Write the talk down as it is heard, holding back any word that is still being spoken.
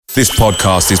This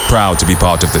podcast is proud to be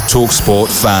part of the TalkSport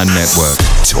Fan Network.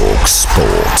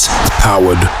 TalkSport.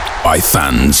 Powered by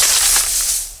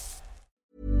fans.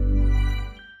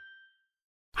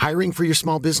 Hiring for your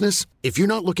small business? If you're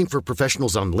not looking for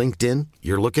professionals on LinkedIn,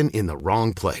 you're looking in the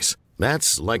wrong place.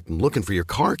 That's like looking for your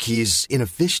car keys in a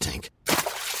fish tank.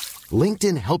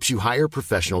 LinkedIn helps you hire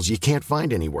professionals you can't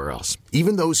find anywhere else,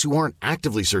 even those who aren't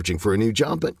actively searching for a new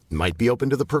job but might be open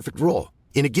to the perfect role.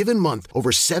 In a given month,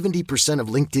 over 70% of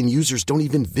LinkedIn users don't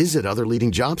even visit other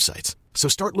leading job sites. So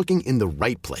start looking in the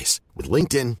right place. With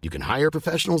LinkedIn, you can hire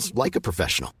professionals like a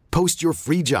professional. Post your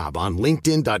free job on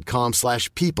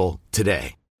linkedin.com/people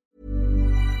today.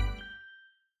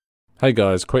 Hey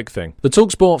guys, quick thing. The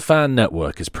TalkSport Fan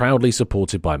Network is proudly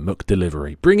supported by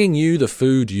McDelivery, bringing you the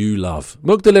food you love.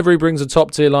 McDelivery brings a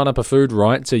top-tier lineup of food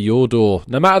right to your door.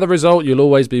 No matter the result, you'll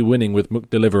always be winning with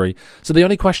McDelivery. So the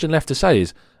only question left to say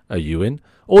is, are you in?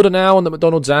 Order now on the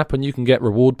McDonald's app and you can get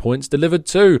reward points delivered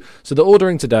too. So the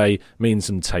ordering today means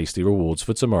some tasty rewards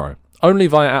for tomorrow. Only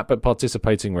via app at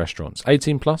participating restaurants.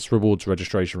 18 plus, rewards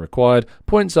registration required.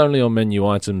 Points only on menu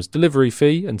items. Delivery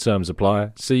fee and terms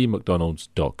apply. See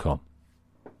mcdonalds.com.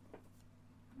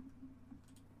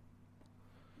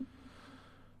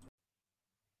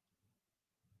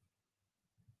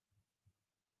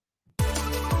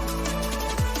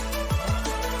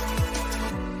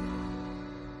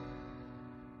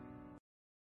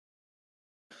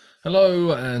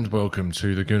 Hello and welcome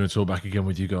to the Gooner Talk, back again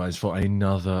with you guys for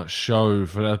another show,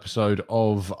 for an episode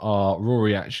of our Raw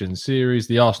Reaction series,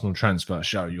 the Arsenal Transfer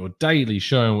Show, your daily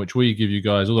show in which we give you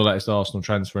guys all the latest Arsenal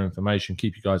transfer information,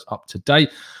 keep you guys up to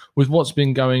date with what's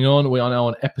been going on. We are now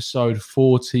on episode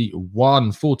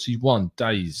 41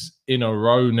 days in a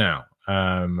row now,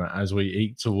 as we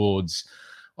eke towards,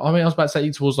 I was about to say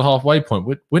eke towards the halfway point.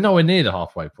 We're nowhere near the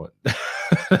halfway point.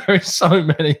 There is so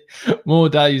many more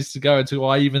days to go until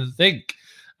I even think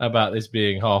about this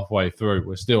being halfway through.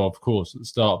 We're still, of course, at the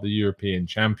start of the European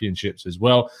Championships as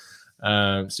well.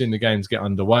 Seeing the games get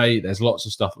underway, there's lots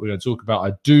of stuff that we're going to talk about.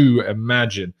 I do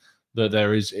imagine that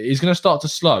it is going to start to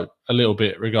slow a little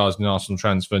bit regarding Arsenal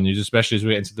transfer news, especially as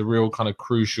we get into the real kind of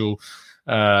crucial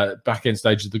back end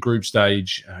stage of the group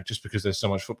stage, just because there's so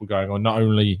much football going on, not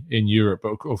only in Europe,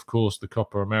 but of course the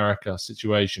Copa America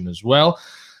situation as well.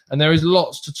 And there is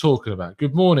lots to talk about.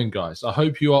 Good morning, guys. I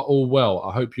hope you are all well.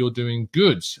 I hope you're doing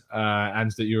good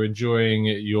and that you're enjoying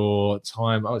your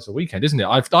time. Oh, it's a weekend, isn't it?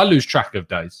 I lose track of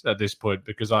days at this point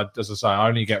because, as I say, I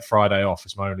only get Friday off.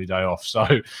 It's my only day off. So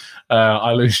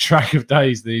I lose track of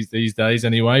days these days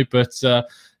anyway. But it's a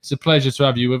pleasure to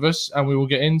have you with us, and we will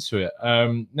get into it.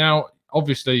 Now,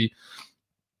 obviously,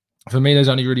 for me, there's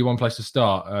only really one place to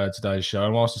start today's show.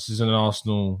 And whilst this is an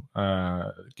Arsenal,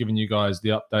 giving you guys the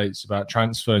updates about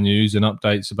transfer news and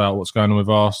updates about what's going on with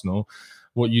Arsenal,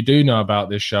 what you do know about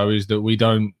this show is that we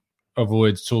don't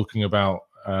avoid talking about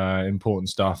important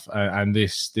stuff. And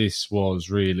this was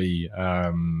really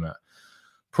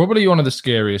probably one of the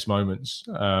scariest moments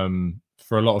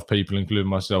for a lot of people, including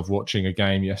myself, watching a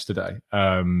game yesterday.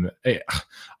 And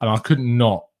I could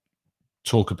not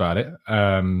talk about it.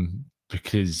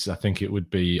 Because I don't think it'd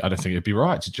be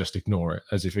right to just ignore it,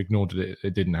 as if ignored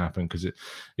it didn't happen, because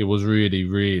it was really,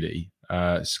 really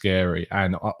scary.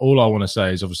 And all I want to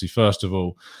say is, obviously, first of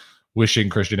all, wishing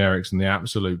Christian Eriksen the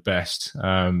absolute best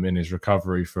in his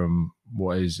recovery from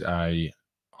what is a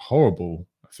horrible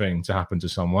thing to happen to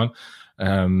someone.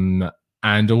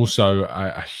 And also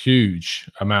a huge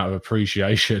amount of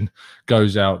appreciation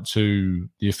goes out to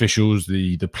the officials,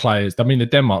 the players. I mean, the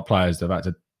Denmark players that have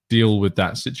had to deal with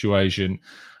that situation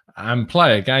and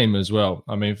play a game as well.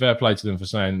 I mean, fair play to them for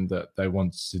saying that they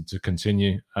wanted to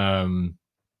continue.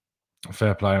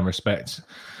 Fair play and respect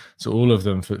to all of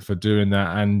them for doing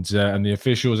that. And the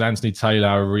officials, Anthony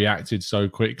Taylor, reacted so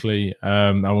quickly.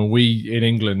 And when we in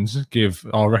England give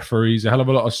our referees a hell of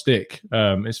a lot of stick,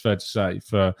 it's fair to say,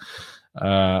 for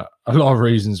a lot of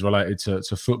reasons related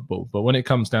to football. But when it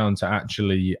comes down to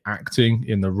actually acting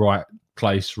in the right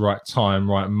place, right time,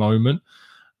 right moment,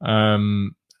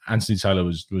 Anthony Taylor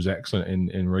was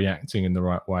excellent in reacting in the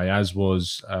right way, as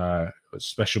was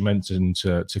special mention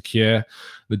to Correa,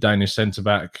 the Danish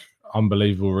centre-back.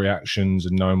 Unbelievable reactions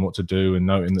and knowing what to do and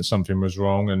noting that something was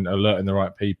wrong and alerting the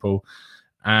right people.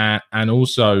 And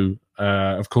also,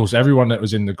 of course, everyone that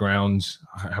was in the ground.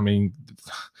 I mean,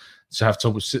 to have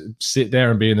to sit there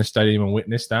and be in the stadium and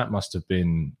witness that must have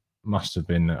been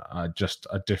just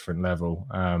a different level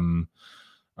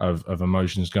of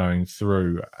emotions going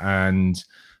through. And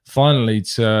finally,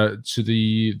 to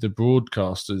the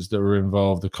broadcasters that were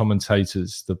involved, the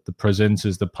commentators, the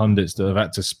presenters, the pundits that have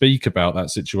had to speak about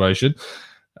that situation,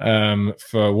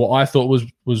 for what I thought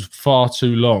was far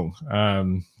too long.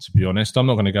 To be honest, I'm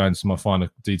not going to go into my final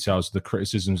details of the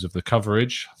criticisms of the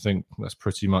coverage. I think that's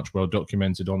pretty much well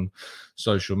documented on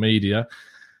social media.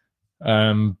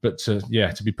 But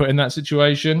to be put in that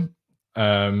situation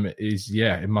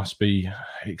it must be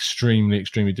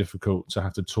extremely difficult to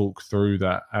have to talk through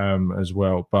that as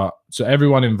well. But so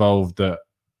everyone involved that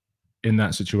in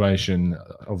that situation,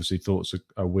 obviously thoughts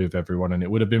are with everyone, and it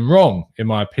would have been wrong, in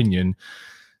my opinion,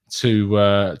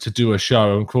 to do a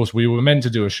show. And of course, we were meant to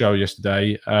do a show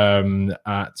yesterday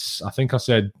at, I think I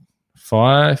said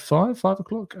 5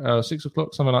 o'clock, 6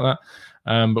 o'clock, something like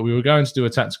that. But we were going to do a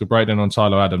tactical breakdown on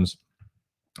Tyler Adams.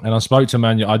 And I spoke to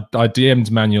Manuel. I DM'd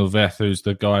Manuel Veth, who's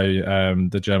the guy,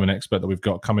 the German expert that we've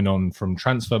got coming on from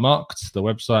Transfermarkt, the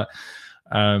website,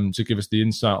 to give us the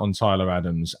insight on Tyler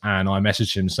Adams. And I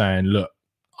messaged him saying, look,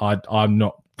 I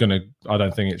don't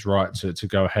think it's right to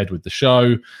go ahead with the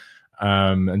show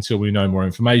until we know more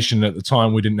information. At the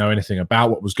time, we didn't know anything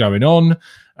about what was going on.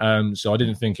 So I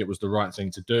didn't think it was the right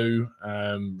thing to do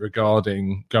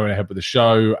regarding going ahead with the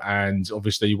show. And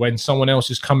obviously, when someone else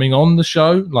is coming on the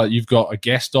show, like you've got a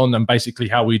guest on, and basically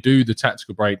how we do the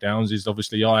tactical breakdowns is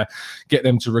obviously I get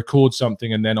them to record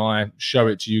something and then I show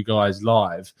it to you guys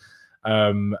live.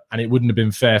 And it wouldn't have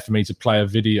been fair for me to play a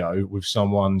video with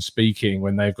someone speaking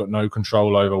when they've got no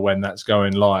control over when that's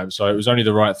going live. So it was only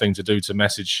the right thing to do to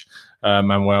message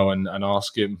Manuel and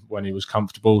ask him when he was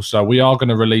comfortable. So we are going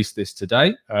to release this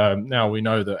today. Now we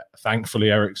know that thankfully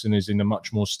Ericsson is in a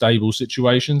much more stable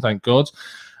situation, thank God.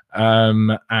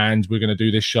 And we're going to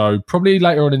do this show probably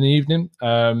later on in the evening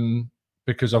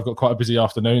because I've got quite a busy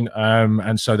afternoon.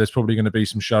 And so there's probably going to be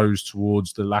some shows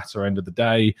towards the latter end of the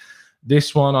day.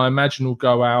 This one, I imagine, will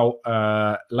go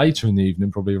out later in the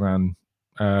evening, probably around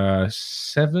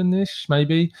 7-ish,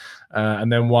 maybe.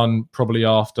 And then one probably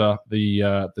after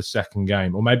the second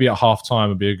game. Or maybe at half-time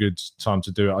would be a good time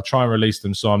to do it. I'll try and release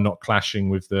them so I'm not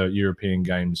clashing with the European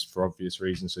games for obvious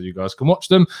reasons, so you guys can watch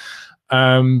them.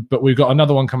 But we've got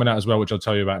another one coming out as well, which I'll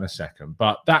tell you about in a second.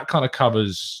 But that kind of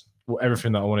covers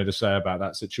everything that I wanted to say about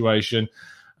that situation.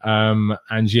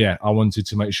 And yeah, I wanted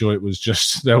to make sure it was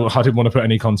just there. I didn't want to put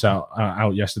any content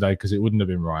out yesterday because it wouldn't have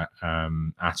been right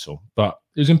at all. But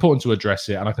it was important to address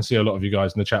it, and I can see a lot of you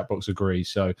guys in the chat box agree.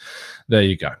 So there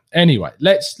you go. Anyway,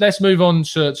 let's move on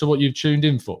to what you've tuned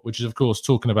in for, which is of course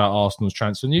talking about Arsenal's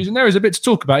transfer news. And there is a bit to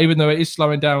talk about, even though it is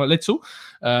slowing down a little.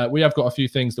 We have got a few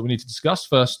things that we need to discuss.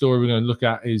 First story we're going to look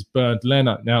at is Bernd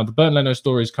Leno. Now, the Bernd Leno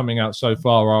stories coming out so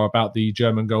far are about the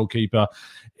German goalkeeper.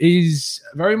 Is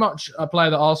very much a player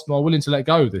that Arsenal are willing to let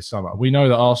go this summer. We know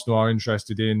that Arsenal are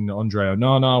interested in Andre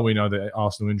Onana. We know that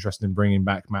Arsenal are interested in bringing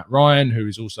back Matt Ryan, who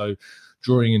is also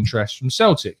drawing interest from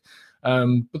Celtic.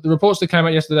 But the reports that came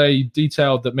out yesterday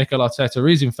detailed that Mikel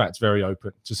Arteta is in fact very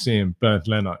open to seeing Bernd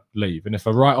Leno leave. And if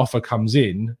a right offer comes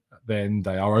in, then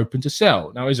they are open to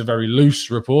sell. Now, it's a very loose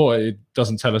report. It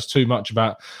doesn't tell us too much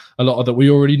about a lot of that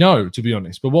we already know, to be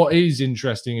honest. But what is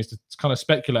interesting is to kind of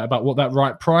speculate about what that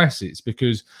right price is,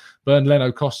 because Bernd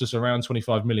Leno cost us around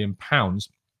 £25 million.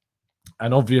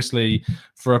 And obviously,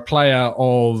 for a player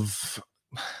of...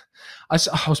 I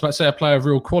was about to say a player of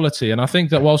real quality. And I think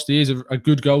that whilst he is a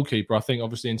good goalkeeper, I think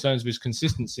obviously in terms of his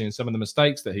consistency and some of the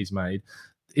mistakes that he's made,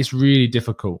 it's really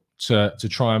difficult to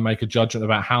try and make a judgment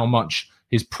about how much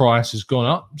his price has gone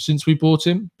up since we bought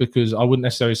him, because I wouldn't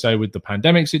necessarily say with the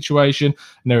pandemic situation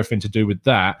and everything to do with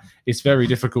that, it's very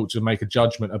difficult to make a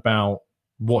judgment about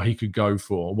what he could go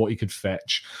for, what he could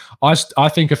fetch. I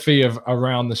think a fee of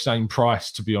around the same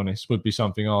price, to be honest, would be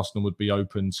something Arsenal would be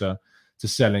open to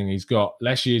selling. He's got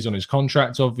less years on his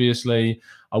contract, obviously.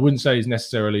 I wouldn't say he's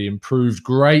necessarily improved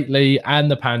greatly. And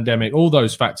the pandemic, all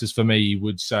those factors for me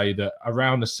would say that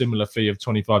around a similar fee of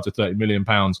 25 to 30 million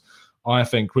pounds, I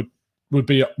think would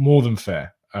be more than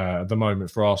fair at the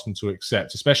moment for Arsenal to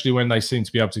accept, especially when they seem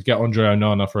to be able to get Andre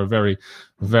Onana for a very,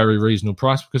 very reasonable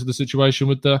price because of the situation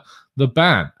with the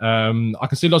ban. I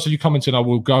can see lots of you commenting.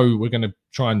 We're going to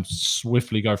try and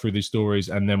swiftly go through these stories,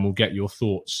 and then we'll get your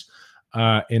thoughts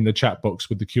in the chat box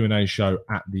with the Q&A show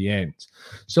at the end.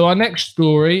 So our next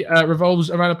story revolves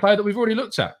around a player that we've already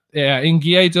looked at, in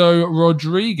Guido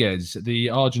Rodriguez, the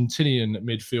Argentinian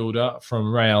midfielder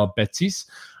from Real Betis.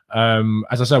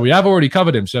 As I say, we have already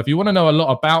covered him. So if you want to know a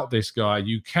lot about this guy,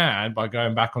 you can by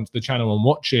going back onto the channel and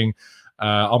watching.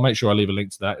 I'll make sure I leave a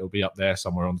link to that. It'll be up there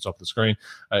somewhere on the top of the screen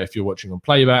if you're watching on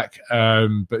playback.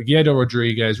 But Guido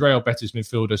Rodriguez, Real Betis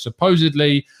midfielder,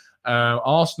 supposedly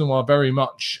Arsenal are very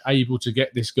much able to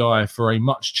get this guy for a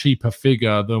much cheaper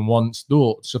figure than once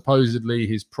thought. Supposedly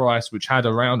his price, which had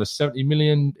around a 70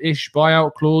 million-ish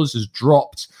buyout clause, has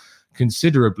dropped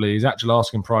considerably. His actual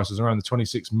asking price is around the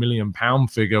 £26 million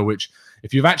figure, which,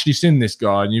 if you've actually seen this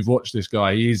guy and you've watched this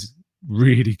guy, he is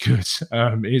really good.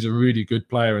 He's a really good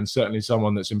player, and certainly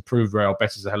someone that's improved Real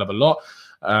Betis a hell of a lot.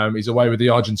 He's away with the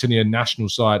Argentinian national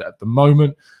side at the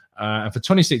moment. And for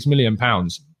 £26 million,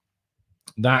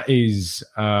 that is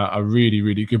a really,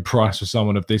 really good price for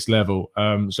someone of this level.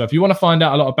 So if you want to find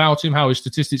out a lot about him, how his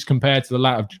statistics compare to the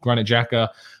latter of Granit Xhaka,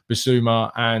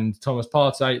 Bissouma and Thomas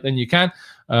Partey, then you can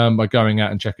by going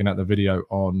out and checking out the video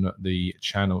on the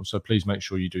channel. So please make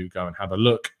sure you do go and have a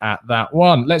look at that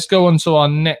one. Let's go on to our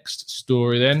next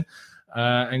story then.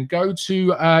 And go to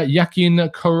Joaquin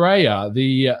Correa,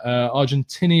 the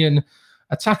Argentinian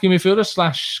attacking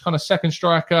midfielder / kind of second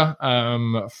striker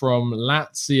from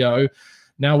Lazio.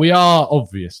 Now, we are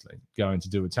obviously going to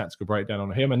do a tactical breakdown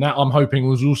on him, and that I'm hoping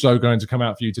was also going to come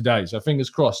out for you today. So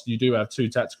fingers crossed you do have 2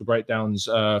 tactical breakdowns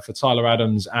for Tyler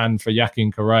Adams and for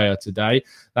Joaquin Correa today.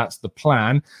 That's the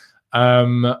plan.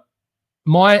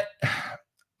 My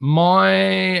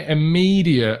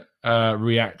immediate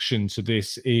reaction to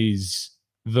this is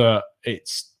that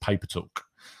it's paper talk.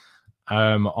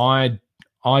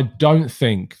 I don't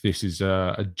think this is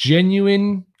a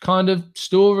genuine kind of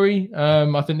story.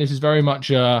 I think this is very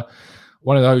much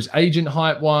one of those agent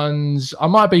hype ones. I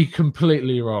might be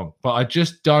completely wrong, but I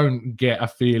just don't get a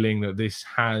feeling that this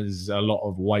has a lot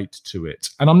of weight to it.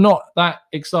 And I'm not that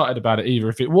excited about it either.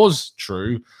 If it was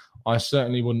true, I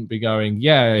certainly wouldn't be going,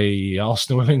 yay,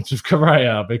 Arsenal linked with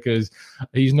Correa, because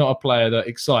he's not a player that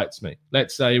excites me.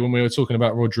 Let's say when we were talking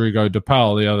about Rodrigo de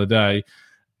Paul the other day,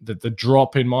 the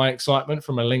drop in my excitement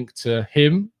from a link to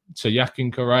him to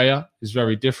Joaquin Correa is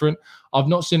very different. I've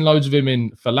not seen loads of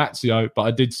him for Lazio, but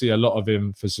I did see a lot of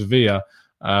him for Sevilla.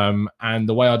 And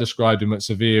the way I described him at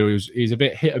Sevilla, he's a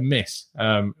bit hit and miss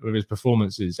with his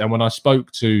performances. And when I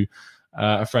spoke to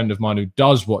a friend of mine who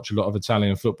does watch a lot of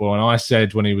Italian football, and I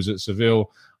said when he was at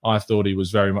Seville, I thought he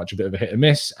was very much a bit of a hit and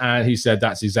miss, and he said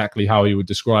that's exactly how he would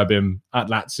describe him at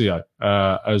Lazio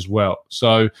as well.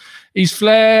 So he's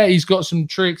flair, he's got some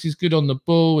tricks, he's good on the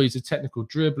ball, he's a technical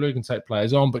dribbler, he can take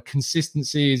players on, but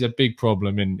consistency is a big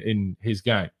problem in his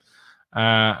game.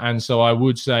 And so I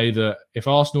would say that if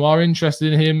Arsenal are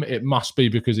interested in him, it must be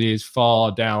because he is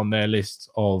far down their list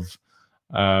of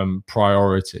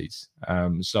priorities.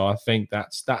 So I think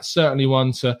that's certainly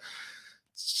one to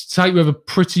take with a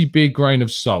pretty big grain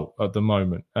of salt at the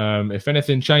moment. If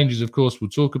anything changes, of course, we'll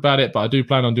talk about it, but I do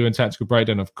plan on doing tactical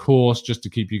breakdown, of course, just to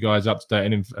keep you guys up to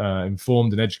date and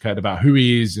informed and educated about who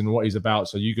he is and what he's about,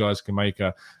 so you guys can make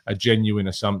a genuine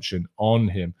assumption on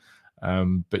him.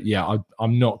 But yeah,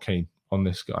 I'm not keen on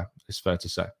this guy, it's fair to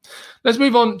say. Let's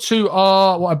move on to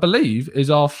what I believe is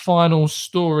our final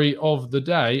story of the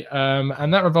day,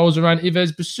 and that revolves around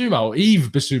Yves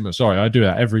Bissouma. Sorry, I do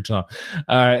that every time.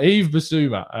 Yves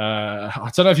Bissouma.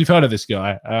 I don't know if you've heard of this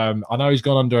guy. I know he's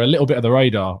gone under a little bit of the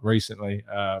radar recently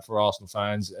for Arsenal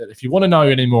fans. If you want to know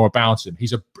any more about him, he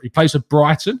plays for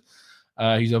Brighton.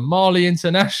 He's a Mali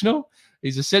international.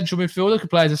 He's a central midfielder,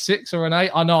 could play as a 6 or an 8.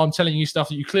 I know I'm telling you stuff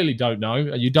that you clearly don't know.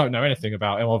 You don't know anything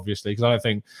about him, obviously, because I don't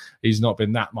think he's not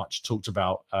been that much talked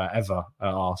about ever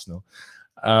at Arsenal.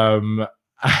 But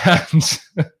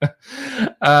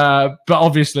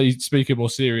obviously, speaking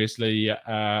more seriously,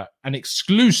 an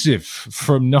exclusive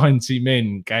from 90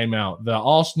 Min came out that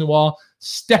Arsenal are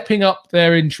stepping up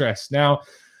their interest. Now,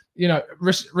 you know,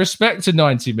 respect to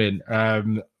 90 Min.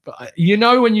 But you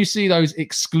know, when you see those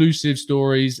exclusive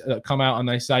stories that come out and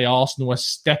they say Arsenal are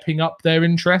stepping up their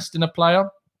interest in a player,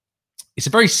 it's a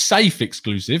very safe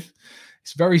exclusive.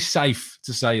 It's very safe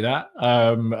to say that.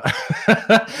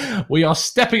 We are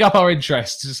stepping up our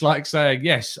interest. It's like saying,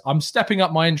 yes, I'm stepping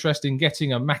up my interest in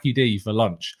getting a Mackie D for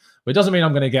lunch. But it doesn't mean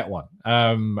I'm going to get one.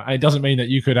 And it doesn't mean that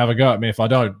you could have a go at me if I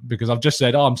don't, because I've just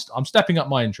said, I'm stepping up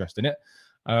my interest in it.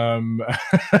 I'm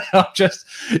just,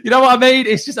 you know what I mean?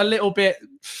 It's just a little bit,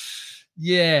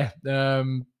 yeah.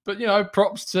 But you know,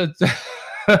 props to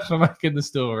for making the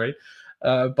story.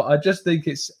 But I just think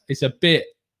it's a bit,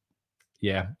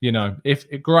 yeah. You know, if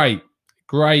great.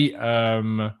 Oh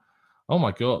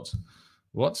my God,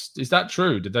 is that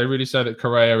true? Did they really say that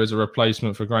Correa is a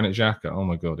replacement for Granit Xhaka? Oh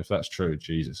my God, if that's true,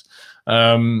 Jesus.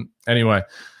 Anyway.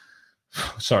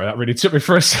 Sorry, that really took me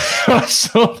for a second. I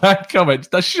saw that comment.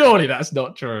 Surely that's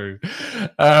not true.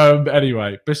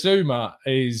 Anyway, Bissouma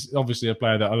is obviously a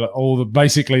player that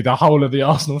basically the whole of the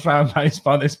Arsenal fan base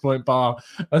by this point, bar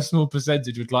a small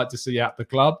percentage, would like to see at the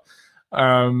club.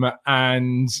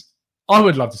 And I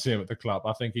would love to see him at the club.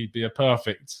 I think he'd be a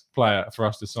perfect player for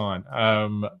us to sign.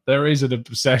 There is an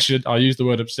obsession. I use the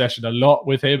word obsession a lot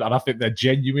with him, and I think there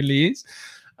genuinely is.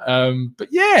 But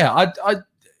yeah,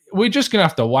 we're just going to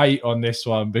have to wait on this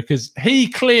one because he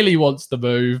clearly wants the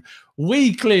move.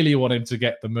 We clearly want him to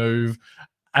get the move.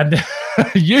 And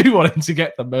you want him to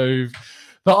get the move.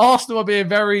 But Arsenal are being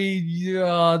very,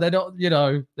 they're not,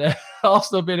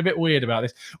 Arsenal are being a bit weird about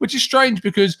this, which is strange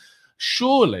because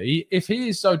surely if he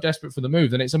is so desperate for the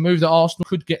move, then it's a move that Arsenal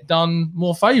could get done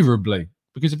more favourably.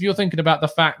 Because if you're thinking about the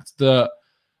fact that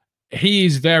he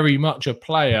is very much a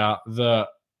player that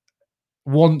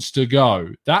wants to go,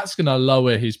 that's going to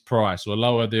lower his price or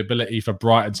lower the ability for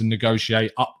Brighton to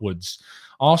negotiate upwards.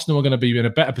 Arsenal are going to be in a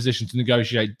better position to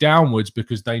negotiate downwards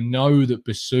because they know that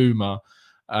Bissouma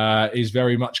is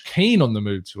very much keen on the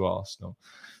move to Arsenal.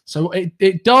 So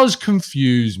it does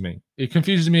confuse me. It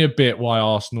confuses me a bit why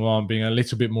Arsenal aren't being a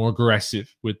little bit more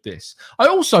aggressive with this. I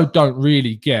also don't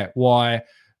really get why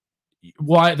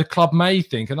the club may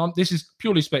think, and this is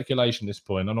purely speculation at this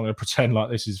point, I'm not going to pretend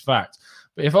like this is fact,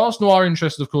 but if Arsenal are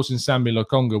interested, of course, in Sambi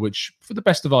Lokonga, which, for the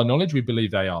best of our knowledge, we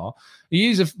believe they are, he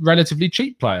is a relatively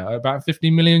cheap player, about 50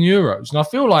 million euros. And I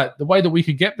feel like the way that we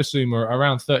could get Bissouma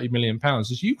around 30 million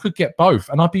pounds is you could get both.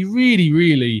 And I'd be really,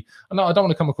 really, I don't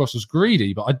want to come across as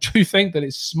greedy, but I do think that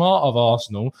it's smart of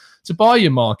Arsenal to buy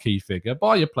your marquee figure,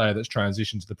 buy your player that's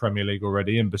transitioned to the Premier League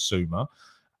already in Bissouma,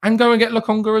 and go and get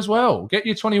Lokonga as well. Get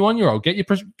your 21-year-old, get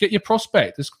your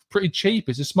prospect. It's pretty cheap.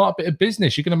 It's a smart bit of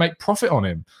business. You're going to make profit on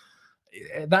him.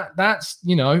 That's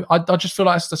I just feel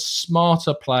like it's the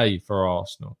smarter play for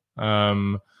Arsenal.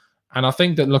 And I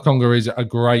think that Lokonga is a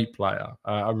great player,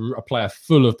 a player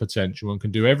full of potential and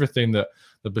can do everything that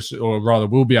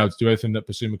will be able to do everything that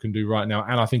Bissouma can do right now.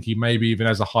 And I think he maybe even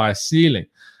has a higher ceiling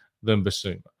than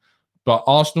Bissouma. But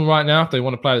Arsenal right now, if they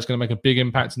want a player that's going to make a big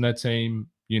impact in their team,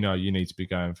 you need to be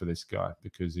going for this guy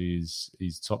because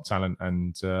he's top talent.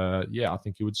 And I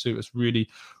think he would suit us really,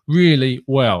 really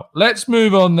well. Let's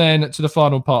move on then to the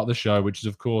final part of the show, which is,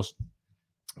 of course,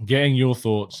 getting your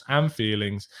thoughts and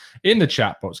feelings in the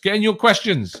chat box, getting your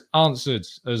questions answered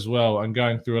as well, and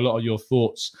going through a lot of your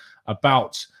thoughts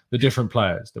about the different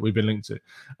players that we've been linked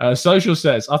to. Social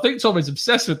says, I think Tom is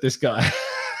obsessed with this guy.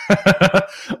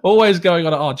 Always going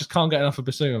on, I just can't get enough of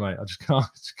Bissouma, mate. I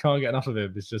just can't get enough of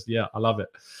him. It's just, I love it.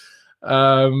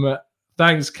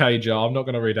 Thanks, KJ. I'm not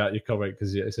going to read out your comment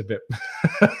because it's a bit,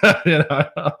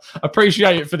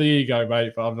 appreciate it for the ego,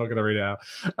 mate, but I'm not going to read it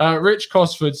out. Rich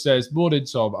Cosford says, morning,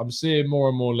 Tom. I'm seeing more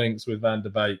and more links with Van der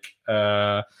Beek.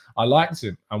 I liked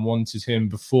him and wanted him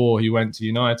before he went to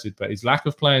United, but his lack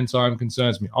of playing time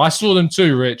concerns me. I saw them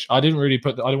too, Rich. I didn't want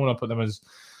to put them as,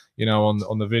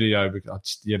 on the video, because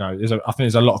I think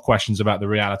there's a lot of questions about the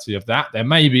reality of that. There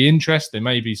may be interest, there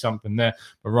may be something there,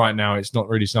 but right now it's not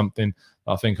really something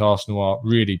I think Arsenal are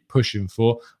really pushing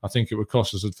for. I think it would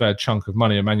cost us a fair chunk of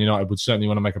money, and Man United would certainly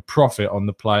want to make a profit on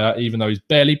the player, even though he's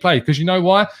barely played. Because you know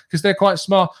why? Because they're quite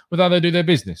smart with how they do their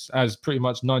business, as pretty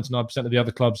much 99% of the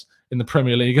other clubs in the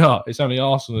Premier League are. It's only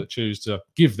Arsenal that choose to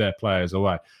give their players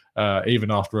away.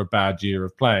 Even after a bad year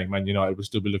of playing, Man United would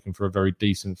still be looking for a very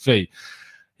decent fee.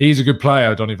 He's a good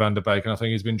player, Donny van der Beek, and I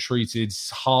think he's been treated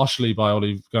harshly by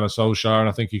Ole Gunnar Solskjaer, and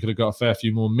I think he could have got a fair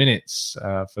few more minutes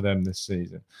for them this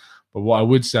season. But what I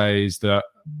would say is that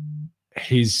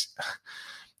is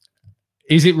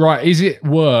it right? Is it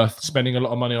worth spending a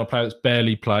lot of money on a player that's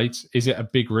barely played? Is it a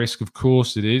big risk? Of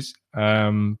course it is,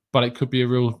 but it could be a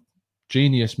real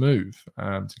genius move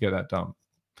to get that done.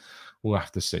 We'll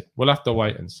have to see. We'll have to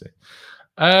wait and see.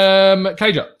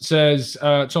 Kaja says,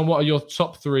 Tom, what are your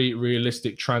top 3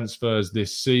 realistic transfers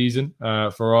this season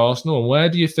for Arsenal? And where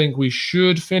do you think we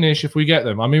should finish if we get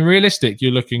them? I mean, realistic,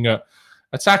 you're looking at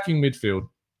attacking midfield.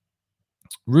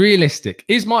 Realistic.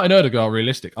 Is Martin Odegaard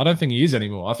realistic? I don't think he is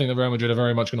anymore. I think the Real Madrid are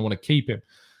very much going to want to keep him.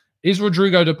 Is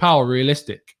Rodrigo de Paul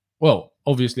realistic? Well,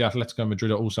 obviously, Atletico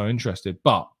Madrid are also interested,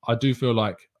 but I do feel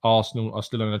like Arsenal are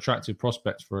still an attractive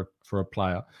prospect for a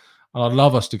player. And I'd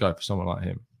love us to go for someone like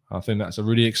him. I think that's a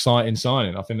really exciting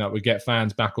signing. I think that would get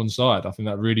fans back on side. I think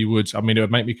that really would. I mean, it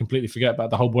would make me completely forget about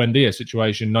the whole Buendia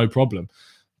situation, no problem.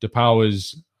 De Paul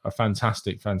is a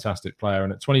fantastic, fantastic player.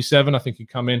 And at 27, I think he'd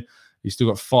come in. He's still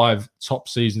got 5 top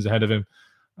seasons ahead of him.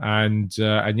 And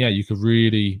you could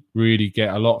really, really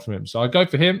get a lot from him. So I'd go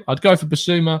for him. I'd go for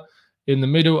Bissouma in the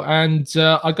middle, and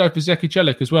I'd go for Zeki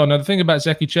Celik as well. Now, the thing about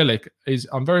Zeki Celik is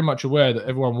I'm very much aware that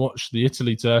everyone watched the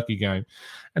Italy-Turkey game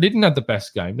and he didn't have the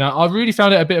best game. Now, I really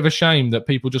found it a bit of a shame that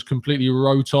people just completely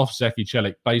wrote off Zeki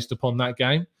Celik based upon that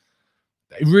game.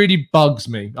 It really bugs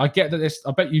me. I get that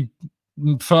I bet you,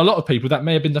 for a lot of people, that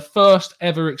may have been the first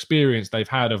ever experience they've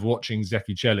had of watching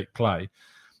Zeki Celik play,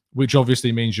 which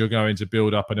obviously means you're going to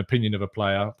build up an opinion of a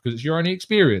player because it's your only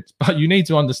experience. But you need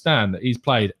to understand that he's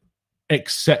played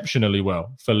exceptionally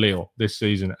well for Lille this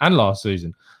season and last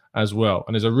season. as well,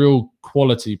 and is a real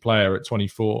quality player at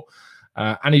 24,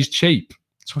 and he's cheap.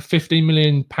 So £15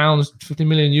 million, €50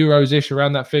 million ish,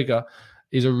 around that figure,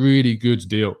 is a really good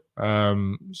deal.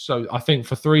 So I think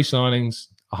for 3 signings,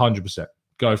 100%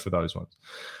 go for those ones.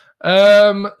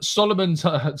 Solomon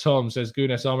Tom says,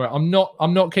 "Goodness, I'm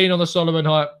not keen on the Solomon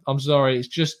hype. I'm sorry, it's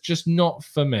just not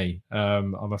for me.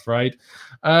 I'm afraid."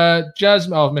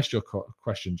 Jasmine, I've missed your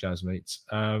question, Jasmine.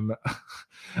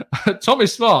 Tom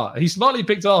is smart. He smartly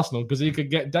picked Arsenal because he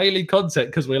could get daily content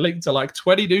because we're linked to like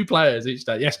 20 new players each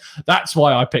day. Yes, that's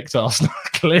why I picked Arsenal.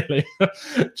 Clearly,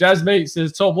 Jasmine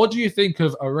says, "Tom, what do you think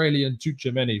of Aurelien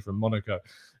Tchouameni from Monaco?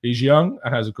 He's young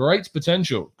and has great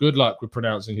potential. Good luck with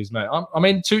pronouncing his name." I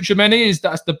mean, Tchouameni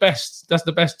that's the best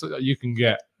you can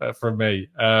get from me.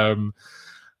 I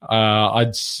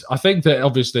think that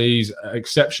obviously he's an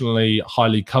exceptionally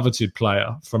highly coveted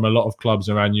player from a lot of clubs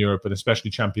around Europe, and especially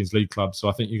Champions League clubs. So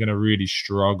I think you're going to really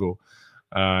struggle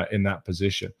in that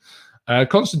position.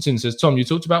 Constantine says, "Tom, you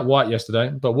talked about White yesterday,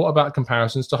 but what about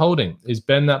comparisons to Holding? Is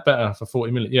Ben that better for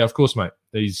 40 million? Yeah, of course, mate.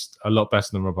 He's a lot better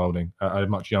than Rob Holding at a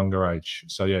much younger age.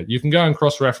 So, yeah, you can go and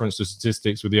cross-reference the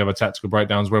statistics with the other tactical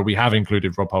breakdowns where we have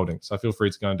included Rob Holding. So feel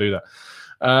free to go and do that.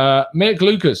 Mick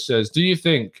Lucas says, "Do you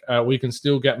think we can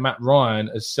still get Matt Ryan,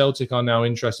 as Celtic are now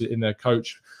interested in their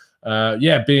coach?"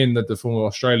 Being the former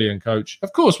Australian coach,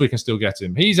 of course we can still get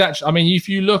him. He's actually, I mean, if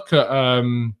you look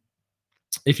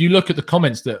at the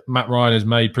comments that Matt Ryan has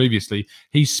made previously,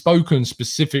 he's spoken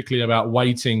specifically about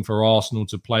waiting for Arsenal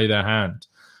to play their hand.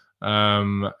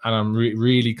 And I'm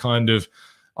really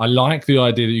I like the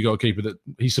idea that you got to keep it, that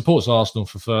he supports Arsenal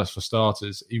for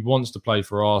starters. He wants to play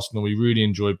for Arsenal. He really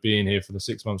enjoyed being here for the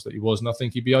 6 months that he was, and I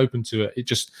think he'd be open to it. It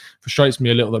just frustrates me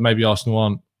a little that maybe Arsenal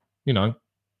aren't,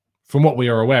 from what we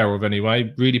are aware of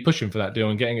anyway, really pushing for that deal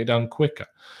and getting it done quicker.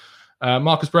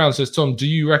 Marcus Brown says, "Tom, do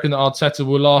you reckon that Arteta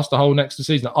will last the whole next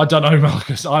season?" I don't know,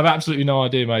 Marcus. I have absolutely no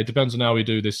idea, mate. Depends on how we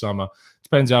do this summer.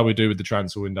 Depends how we do with the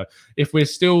transfer window. If we're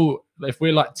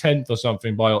like 10th or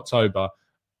something by October,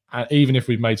 even if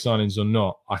we've made signings or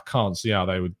not, I can't see how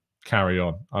they would carry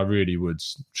on. I really would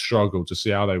struggle to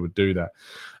see how they would do that.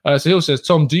 Sahil says,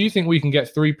 "Tom, do you think we can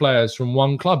get 3 players from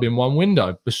one club in one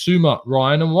window? Bissouma,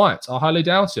 Ryan and White." I highly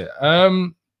doubt it. I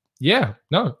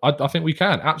think we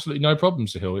can. Absolutely no problem,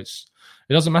 Sahil.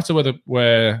 It doesn't matter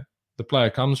where the player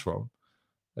comes from.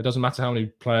 It doesn't matter how many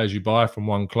players you buy from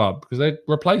one club, because they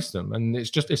replace them, and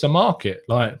it's a market.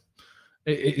 Like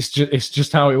it's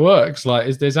just how it works.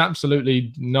 Like there's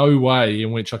absolutely no way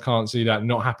in which I can't see that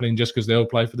not happening just because they all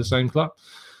play for the same club.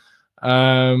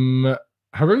 Haroon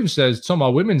says, "Tom,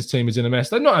 our women's team is in a mess.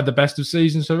 They've not had the best of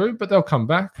seasons, Haroon, but they'll come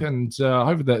back, and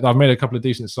hopefully I've made a couple of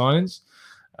decent signings.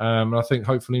 And I think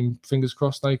hopefully, fingers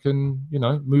crossed, they can,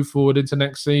 move forward into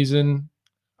next season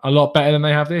a lot better than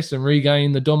they have this and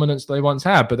regain the dominance they once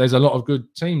had. But there's a lot of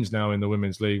good teams now in the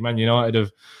Women's League. Man United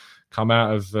have come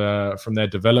out of from their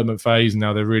development phase, and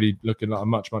now they're really looking like a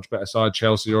much, much better side.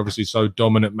 Chelsea are obviously so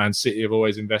dominant. Man City have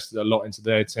always invested a lot into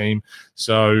their team.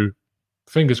 So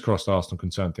fingers crossed Arsenal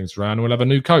can turn things around. We'll have a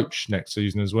new coach next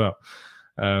season as well.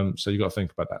 So you've got to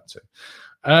think about that too.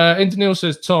 Indanil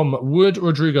says, "Tom, would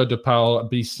Rodrigo de Paul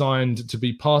be signed to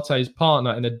be Partey's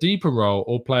partner in a deeper role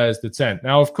or play as the 10?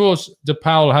 Now, of course, de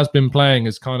Paul has been playing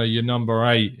as kind of your number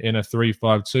 8 in a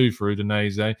 3-5-2 for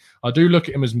Udinese. I do look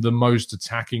at him as the most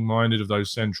attacking minded of those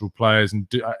central players, and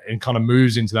kind of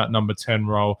moves into that number 10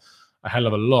 role a hell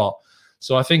of a lot.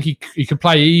 So I think he could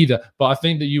play either, but I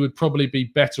think that you would probably be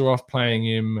better off playing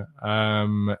him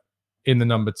in the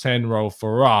number 10 role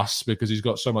for us, because he's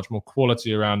got so much more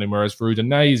quality around him. Whereas for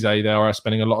Udinese, they are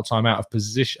spending a lot of time out of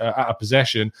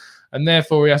possession, and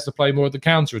therefore he has to play more of the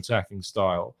counter-attacking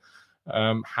style.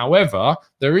 However,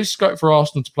 there is scope for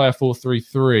Arsenal to play a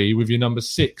 4-3-3 with your number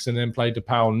 6 and then play de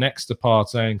Paul next to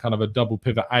Partey and kind of a double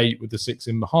pivot 8 with the 6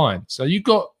 in behind. So he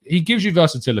gives you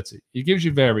versatility. He gives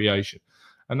you variation,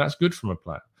 and that's good from a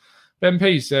player. Ben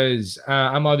P says,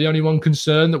 "Am I the only one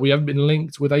concerned that we haven't been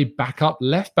linked with a backup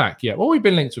left back yet?" Well, we've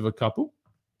been linked with a couple.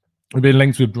 We've been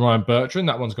linked with Ryan Bertrand.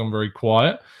 That one's gone very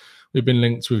quiet. We've been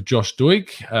linked with Josh Duig,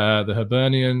 the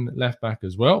Hibernian left back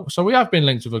as well. So we have been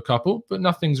linked with a couple, but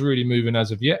nothing's really moving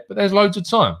as of yet. But there's loads of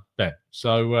time, Ben.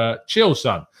 So chill,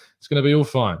 son. It's going to be all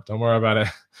fine. Don't worry about it.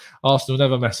 Arsenal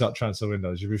never mess up transfer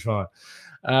windows. You'll be fine.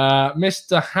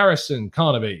 Mr. Harrison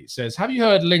Carnaby says, "Have you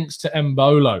heard links to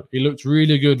Mbolo? He looked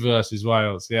really good versus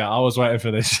Wales." Yeah, I was waiting for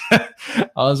this. I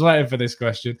was waiting for this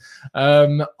question. I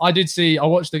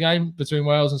watched the game between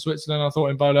Wales and Switzerland. I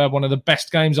thought Mbolo had one of the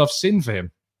best games I've seen for him.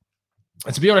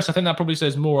 And to be honest, I think that probably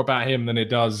says more about him than it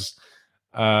does.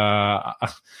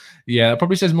 It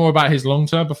probably says more about his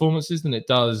long-term performances than it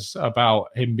does about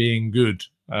him being good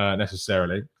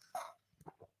necessarily.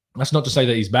 That's not to say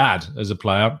that he's bad as a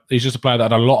player. He's just a player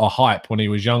that had a lot of hype when he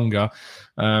was younger,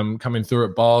 coming through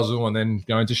at Basel and then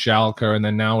going to Schalke and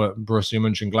then now at Borussia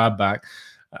Mönchengladbach.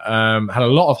 Had a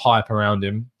lot of hype around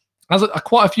him. As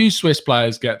quite a few Swiss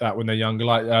players get that when they're younger,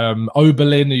 like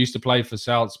Oberlin, who used to play for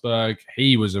Salzburg.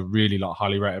 He was a really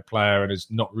highly rated player and has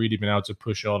not really been able to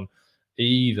push on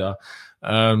either.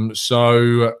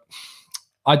 So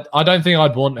I don't think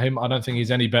I'd want him. I don't think he's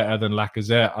any better than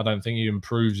Lacazette. I don't think he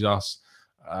improves us.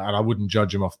 And I wouldn't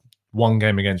judge him off one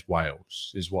game against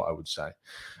Wales, is what I would say.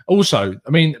 Also, I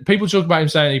mean, people talk about him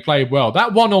saying he played well.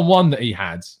 That one-on-one that he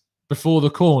had before the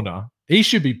corner, he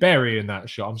should be burying that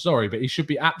shot. I'm sorry, but he should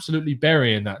be absolutely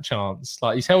burying that chance.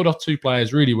 Like, he's held off two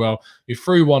players really well. You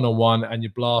threw one-on-one and you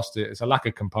blast it. It's a lack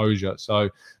of composure. So,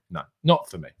 no, not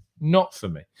for me. Not for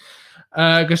me.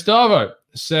 Gustavo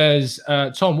says,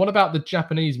 Tom, what about the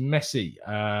Japanese Messi,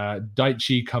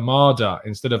 Daichi Kamada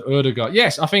instead of Ødegaard?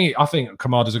 Yes, I think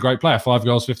Kamada's a great player. 5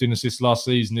 goals, 15 assists last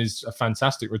season is a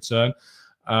fantastic return.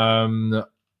 I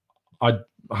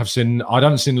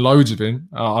haven't seen loads of him.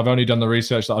 I've only done the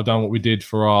research that I've done what we did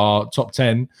for our top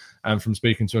 10 and from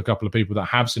speaking to a couple of people that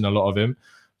have seen a lot of him.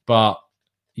 But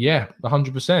yeah,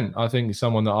 100%. I think he's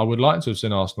someone that I would like to have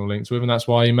seen Arsenal linked with, and that's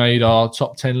why he made our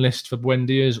top 10 list for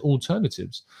Buendia's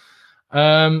alternatives.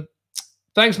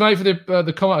 Thanks, mate, for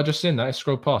the comment. I just seen that. I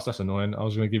scrolled past. That's annoying. I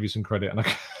was going to give you some credit, and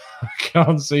I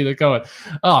can't see the comment.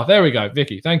 There we go,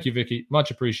 Vicky. Thank you, Vicky.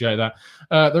 Much appreciate that.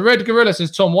 The Red Gorilla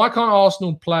says, Tom, why can't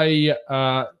Arsenal play,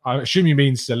 I assume you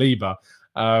mean Saliba,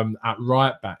 at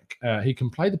right back? He can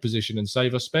play the position and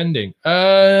save us spending.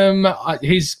 Mainly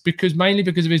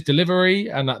because of his delivery,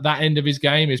 and at that end of his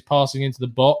game is passing into the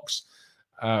box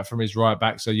from his right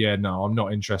back. So yeah, no, I'm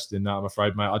not interested in that, I'm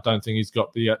afraid, mate. I don't think he's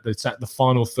got the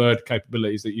final third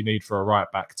capabilities that you need for a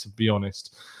right back, to be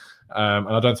honest. And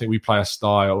I don't think we play a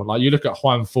style. Like, you look at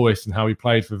Juan Foyth and how he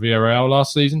played for Villarreal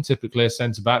last season, typically a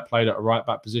centre-back, played at a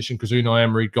right-back position because Unai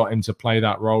Emery got him to play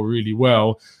that role really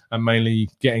well, and mainly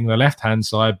getting the left-hand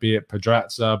side, be it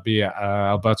Pedraza, be it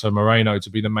Alberto Moreno, to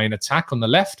be the main attack on the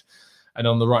left. And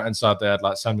on the right-hand side, they had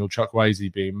like Samuel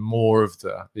Chukwueze being more of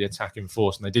the attacking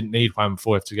force, and they didn't need Juan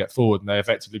Foyth to get forward, and they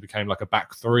effectively became like a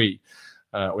back three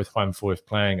with Juan Foyth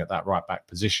playing at that right-back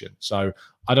position. So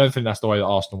I don't think that's the way that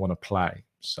Arsenal want to play.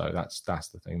 So that's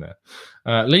the thing there.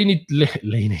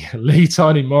 Lee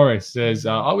Tiny Morris says,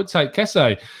 I would take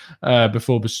Kesse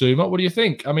before Bissouma. What do you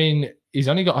think? I mean,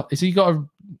 has he got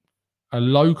a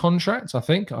low contract? I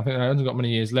think he hasn't got many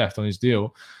years left on his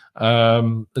deal.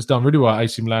 Has done really well at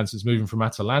AC Milan since moving from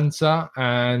Atalanta.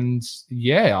 And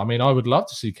yeah, I mean, I would love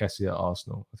to see Kesse at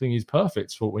Arsenal. I think he's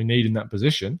perfect for what we need in that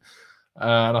position.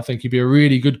 And I think he'd be a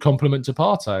really good complement to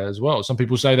Partey as well. Some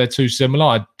people say they're too similar.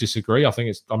 I disagree.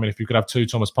 If you could have two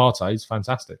Thomas Parteys,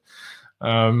 fantastic.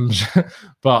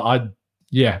 But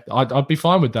I'd be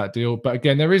fine with that deal. But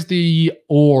again, there is the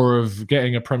awe of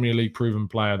getting a Premier League proven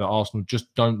player that Arsenal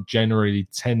just don't generally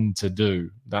tend to do.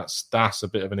 That's a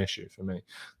bit of an issue for me.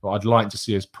 But I'd like to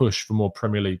see us push for more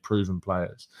Premier League proven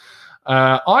players.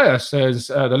 Aya says,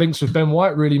 the links with Ben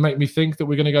White really make me think that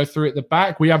we're going to go through at the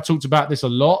back. We have talked about this a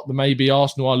lot, that maybe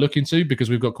Arsenal are looking to, because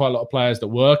we've got quite a lot of players that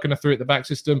work in a three at the back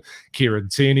system. Kieran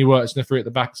Tierney works in a three at the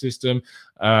back system.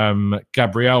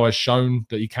 Gabriel has shown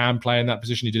that he can play in that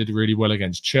position. He did it really well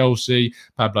against Chelsea.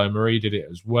 Pablo Mari did it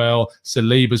as well.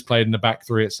 Saliba's played in the back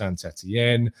three at Saint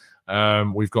Etienne.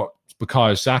 We've got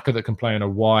Bukayo Saka that can play in a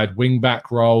wide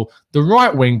wing-back role. The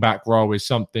right wing-back role is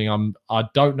something I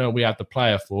don't know we had the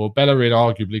player for. Bellerin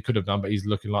arguably could have done, but he's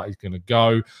looking like he's going to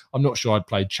go. I'm not sure I'd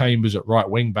play Chambers at right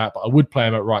wing-back, but I would play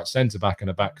him at right centre-back in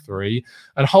a back three.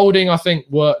 And Holding, I think,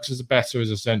 works as a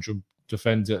central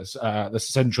defender, the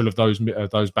central of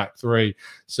those back three.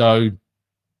 So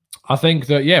I think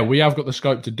that, yeah, we have got the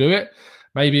scope to do it.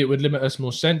 Maybe it would limit us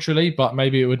more centrally, but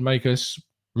maybe it would make us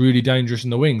really dangerous in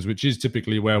the wings, which is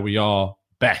typically where we are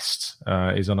best,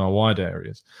 is on our wide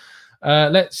areas.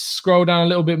 Let's scroll down a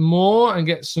little bit more and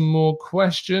get some more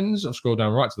questions. I'll scroll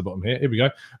down right to the bottom here. Here we go.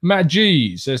 Matt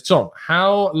G says, Tom,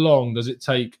 how long does it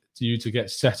take to you to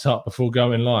get set up before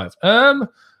going live? Not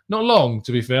long,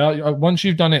 to be fair. Once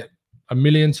you've done it a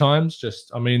million times,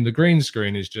 the green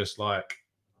screen is just like,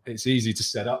 it's easy to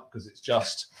set up because it's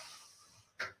just,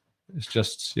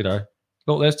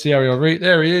 oh, there's Thierry Henry.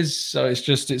 There he is. So it's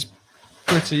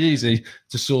pretty easy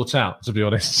to sort out, to be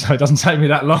honest. So it doesn't take me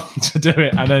that long to do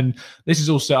it. And then this is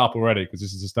all set up already because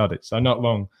this is a study. So not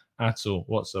long at all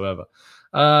whatsoever.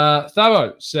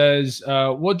 Thabo says,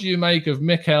 what do you make of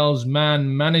Mikel's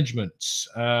man management? It's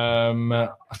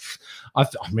not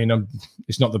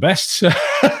the best.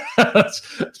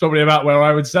 It's probably about where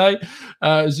I would say.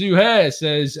 Zuhair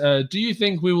says, do you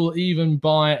think we will even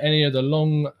buy any of the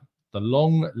long The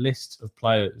long list of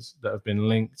players that have been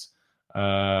linked.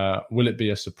 Will it be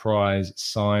a surprise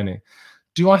signing?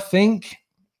 Do I think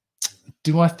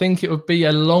it would be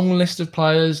a long list of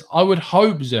players? I would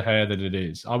hope, Zahair, that it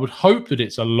is. I would hope that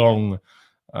it's a long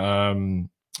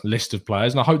list of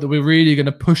players. And I hope that we're really going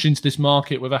to push into this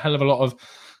market with a hell of a lot of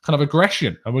kind of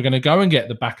aggression. And we're going to go and get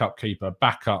the backup keeper,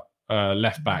 backup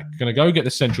left back. We're going to go get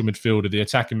the central midfielder, the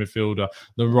attacking midfielder,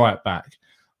 the right back,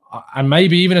 and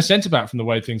maybe even a centre back from the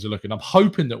way things are looking. I'm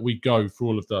hoping that we go for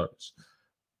all of those.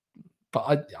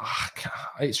 But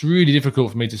it's really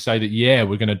difficult for me to say that, yeah,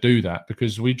 we're going to do that,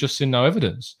 because we've just seen no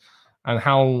evidence. And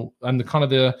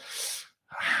the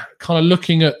kind of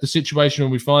looking at the situation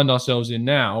we find ourselves in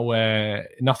now, where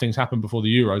nothing's happened before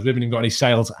the Euros. We haven't even got any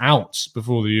sales out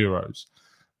before the Euros.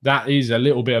 That is a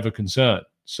little bit of a concern.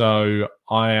 So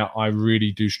I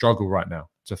really do struggle right now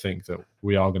to think that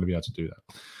we are going to be able to do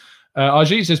that.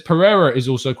 Ajit says Pereira is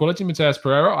also quality. Mateus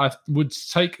Pereira, I would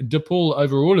take De Paul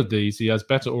over all of these. He has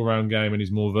better all-round game and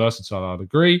he's more versatile. I'd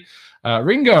agree.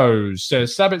 Ringo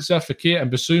says Sabitzer, Fekir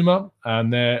and Bissouma,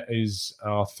 and there is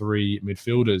our three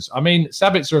midfielders. I mean,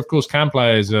 Sabitzer, of course, can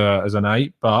play as an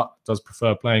 8, but does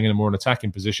prefer playing in a more an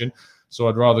attacking position. So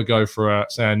I'd rather go for a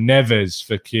Neves,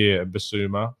 Fekir and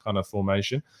Bissouma kind of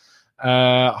formation.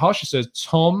 Harsha says,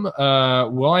 Tom,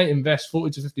 why invest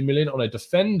 40 to 50 million on a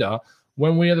defender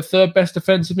when we are the third best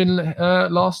defensive in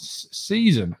last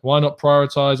season? Why not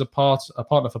prioritise a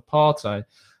partner for Partey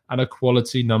and a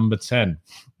quality number 10?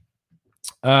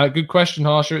 Good question,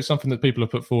 Harsha. It's something that people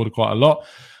have put forward quite a lot.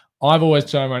 I've always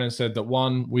turned around and said that,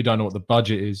 one, we don't know what the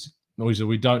budget is. Also,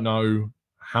 we don't know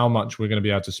how much we're going to be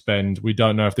able to spend. We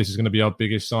don't know if this is going to be our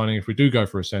biggest signing if we do go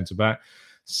for a centre-back.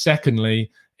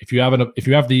 Secondly, if you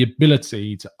have the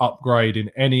ability to upgrade in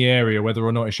any area, whether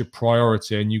or not it's your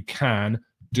priority, and you can,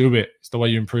 do it. It's the way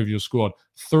you improve your squad.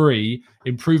 3,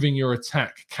 improving your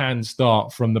attack can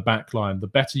start from the back line. The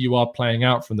better you are playing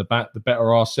out from the back, the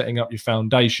better are setting up your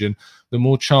foundation, the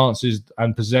more chances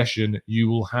and possession you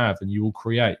will have and you will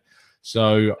create.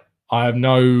 So I have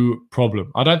no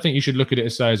problem. I don't think you should look at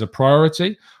it as a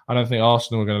priority. I don't think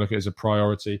Arsenal are going to look at it as a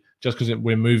priority just because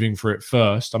we're moving for it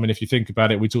first. I mean, if you think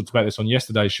about it, we talked about this on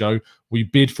yesterday's show. We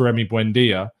bid for Emi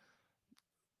Buendia.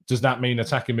 Does that mean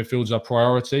attacking midfield is our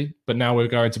priority? But now we're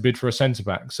going to bid for a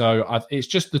centre-back. So it's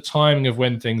just the timing of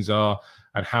when things are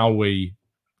and how we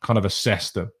kind of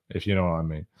assess them, if you know what I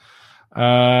mean.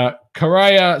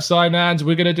 Correa, Sinans,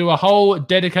 we're going to do a whole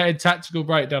dedicated tactical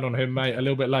breakdown on him, mate, a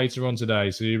little bit later on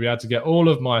today. So you'll be able to get all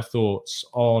of my thoughts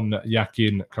on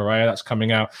Yakin Correa. That's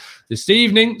coming out this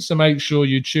evening. So make sure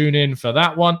you tune in for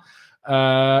that one.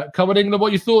 Come on, England. What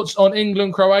are your thoughts on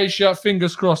England, Croatia?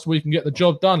 Fingers crossed we can get the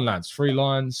job done, lads. 3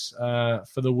 lines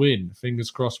for the win.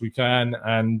 Fingers crossed we can.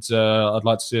 And I'd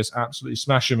like to see us absolutely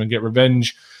smash them and get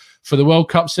revenge for the World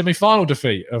Cup semi-final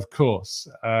defeat, of course.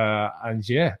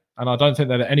 And I don't think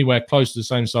they're anywhere close to the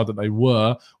same side that they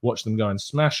were. Watch them go and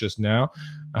smash us now.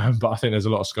 But I think there's a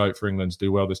lot of scope for England to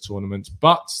do well this tournament.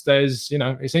 But it's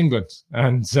England.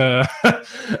 And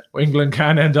England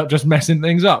can end up just messing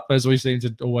things up, as we seem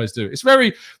to always do.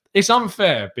 It's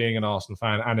unfair being an Arsenal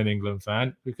fan and an England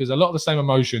fan, because a lot of the same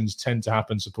emotions tend to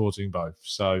happen supporting both.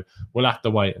 So we'll have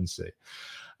to wait and see.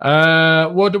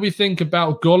 What do we think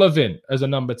about Golovin as a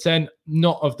number 10?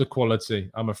 Not of the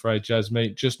quality, I'm afraid,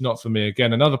 Jasmine. Just not for me.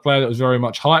 Again, another player that was very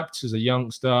much hyped as a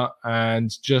youngster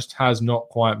and just has not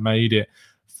quite made it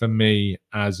for me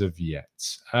as of yet.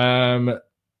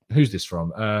 Who's this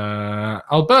from?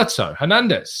 Alberto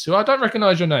Hernandez, who I don't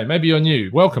recognise your name. Maybe you're new.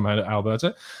 Welcome,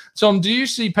 Alberto. Tom, do you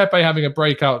see Pepe having a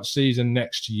breakout season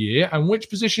next year? And which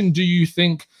position do you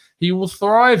think he will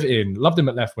thrive in? Loved him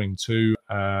at left wing too.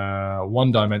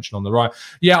 One dimension on the right.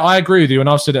 Yeah, I agree with you. And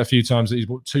I've said it a few times that he's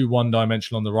too one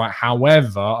dimensional on the right.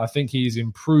 However, I think he's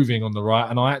improving on the right.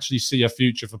 And I actually see a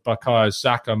future for Bukayo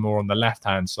Saka more on the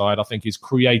left-hand side. I think his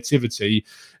creativity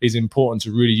is important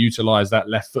to really utilise that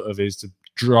left foot of his to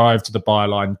drive to the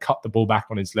byline, cut the ball back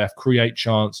on his left, create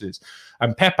chances.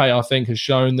 And Pepe, I think, has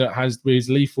shown that with his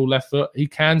lethal left foot, he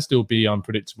can still be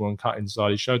unpredictable and cut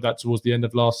inside. He showed that towards the end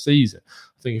of last season.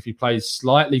 I think if he plays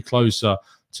slightly closer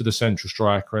to the central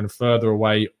striker and further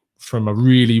away from a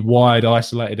really wide,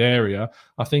 isolated area,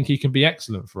 I think he can be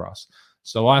excellent for us.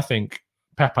 So I think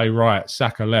Pepe right,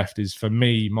 Saka left is, for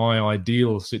me, my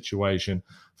ideal situation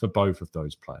for both of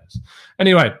those players.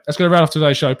 Anyway, that's going to round off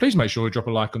today's show. Please make sure you drop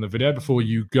a like on the video before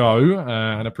you go,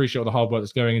 and appreciate all the hard work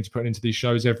that's going into putting into these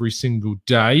shows every single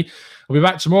day. I'll be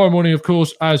back tomorrow morning, of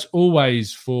course, as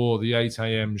always, for the 8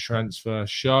 a.m. transfer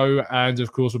show. And,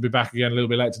 of course, we'll be back again a little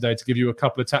bit later today to give you a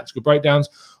couple of tactical breakdowns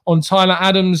on Tyler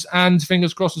Adams and,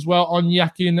 fingers crossed as well, on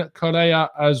Yakin Correa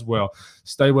as well.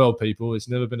 Stay well, people. It's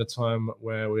never been a time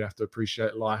where we have to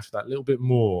appreciate life that little bit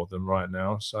more than right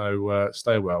now. So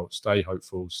stay well, stay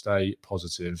hopeful, stay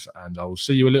positive, and I will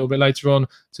see you a little bit later on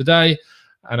today.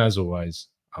 And as always,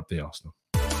 up the Arsenal.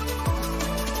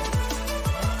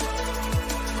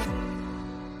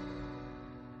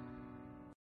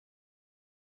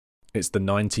 It's the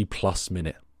 90-plus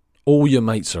minute. All your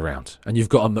mates around, and you've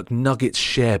got a McNuggets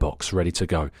share box ready to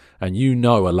go, and you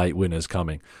know a late winner's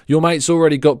coming. Your mate's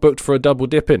already got booked for a double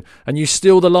dipping, and you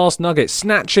steal the last nugget,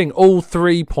 snatching all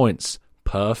 3 points.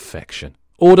 Perfection.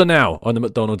 Order now on the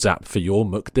McDonald's app for your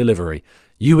McDelivery.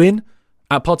 You in?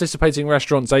 At participating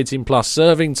restaurants, 18 plus,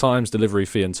 serving times, delivery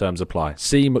fee and terms apply.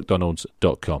 See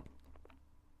mcdonalds.com.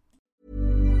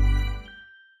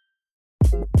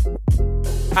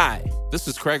 Hi, this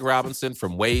is Craig Robinson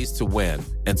from Ways to Win,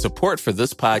 and support for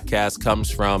this podcast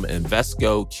comes from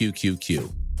Invesco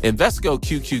QQQ. Invesco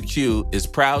QQQ is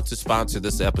proud to sponsor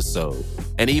this episode,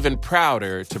 and even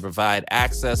prouder to provide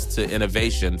access to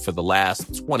innovation for the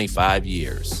last 25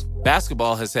 years.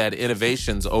 Basketball has had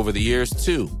innovations over the years,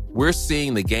 too. We're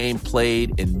seeing the game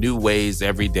played in new ways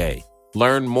every day.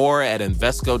 Learn more at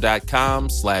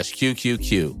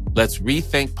Invesco.com/QQQ. Let's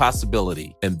rethink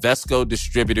possibility. Invesco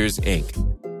Distributors,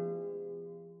 Inc.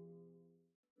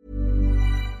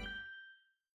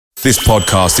 This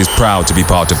podcast is proud to be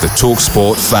part of the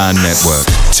TalkSport Fan Network.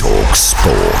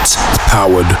 TalkSport.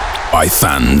 Powered by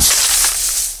fans.